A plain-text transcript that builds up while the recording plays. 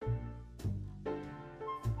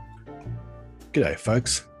G'day,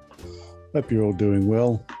 folks. Hope you're all doing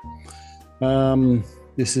well.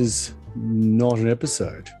 This is not an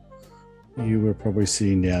episode. You were probably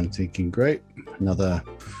sitting down thinking, great, another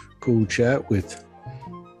cool chat with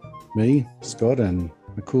me, Scott, and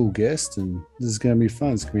a cool guest, and this is going to be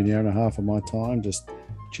fun. It's going to be an hour and a half of my time just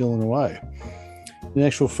chilling away. In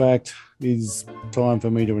actual fact, it's time for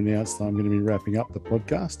me to announce that I'm going to be wrapping up the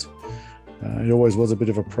podcast. It always was a bit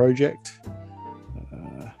of a project,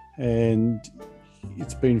 and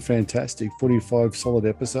it's been fantastic. 45 solid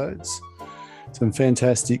episodes, some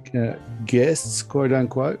fantastic guests, quote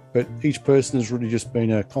unquote, but each person has really just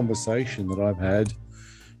been a conversation that I've had.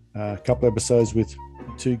 A couple episodes with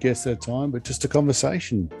two guests at a time, but just a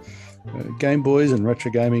conversation. Game Boys and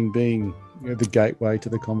retro gaming being the gateway to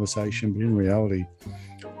the conversation, but in reality,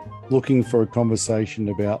 looking for a conversation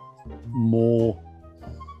about more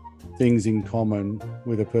things in common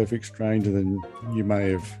with a perfect stranger than you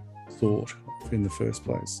may have thought in the first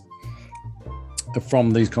place.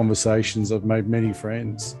 From these conversations, I've made many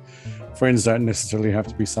friends. Friends don't necessarily have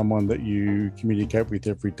to be someone that you communicate with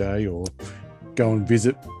every day or go and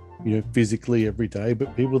visit, physically every day,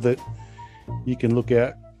 but people that you can look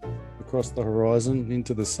out across the horizon,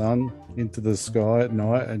 into the sun, into the sky at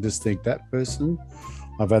night, and just think, that person,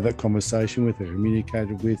 I've had that conversation with, or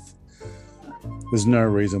communicated with. There's no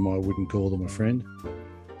reason why I wouldn't call them a friend.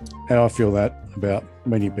 And I feel that about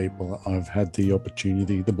many people I've had the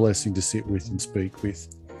opportunity, the blessing to sit with and speak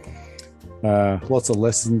with. Lots of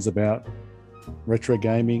lessons about retro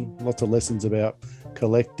gaming, lots of lessons about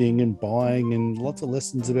collecting and buying, and lots of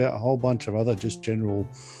lessons about a whole bunch of other just general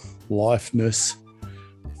lifeness,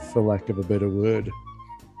 for lack of a better word.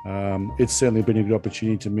 It's certainly been a good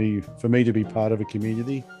opportunity for me to be part of a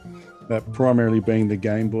community, that primarily being the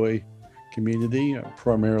Game Boy community,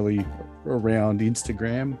 primarily around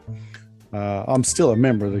Instagram. I'm still a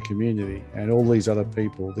member of the community, and all these other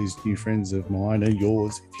people, these new friends of mine and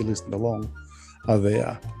yours, if you listen along, are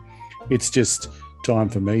there. It's just time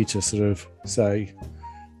for me to sort of say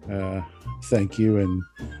thank you, and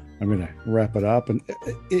I'm going to wrap it up. And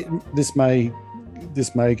this may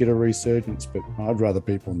get a resurgence, but I'd rather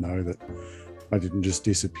people know that I didn't just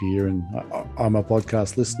disappear. And I'm a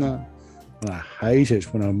podcast listener, and I hate it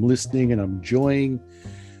when I'm listening and I'm enjoying,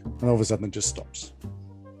 and all of a sudden it just stops.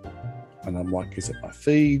 And I'm like, is it my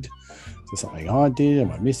feed? Is there something I did?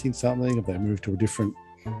 Am I missing something? Have they moved to a different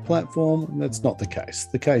platform? And that's not the case.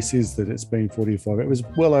 The case is that it's been 45. It was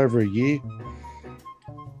well over a year,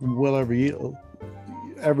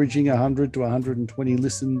 averaging 100 to 120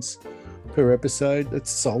 listens per episode.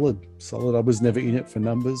 That's solid. I was never in it for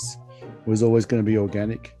numbers. It was always going to be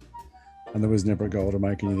organic, and there was never a goal to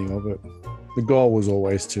make anything of it. The goal was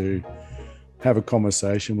always to have a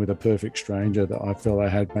conversation with a perfect stranger that I felt I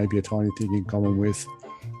had maybe a tiny thing in common with,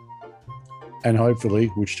 and hopefully,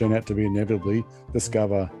 which turned out to be inevitably,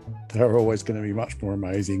 discover they're always going to be much more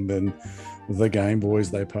amazing than the Game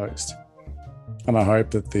Boys they post. And I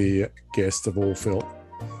hope that the guests have all felt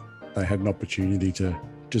they had an opportunity to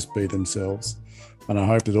just be themselves. And I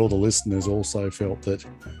hope that all the listeners also felt that,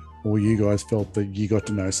 or you guys felt that you got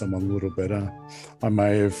to know someone a little better. I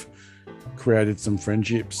may have created some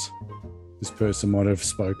friendships. This person might have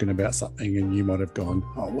spoken about something and you might have gone,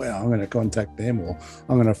 oh, wow, I'm going to contact them, or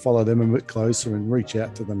I'm going to follow them a bit closer and reach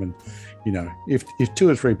out to them. And, if 2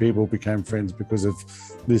 or 3 people became friends because of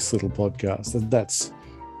this little podcast,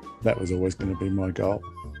 that was always going to be my goal.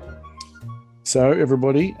 So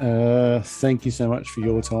everybody, thank you so much for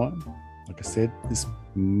your time. Like I said, this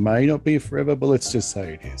may not be forever, but let's just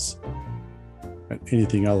say it is. And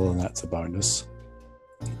anything other than that's a bonus.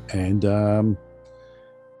 And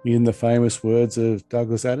in the famous words of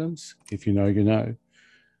Douglas Adams, if you know, you know.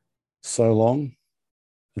 So long,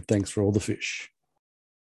 and thanks for all the fish.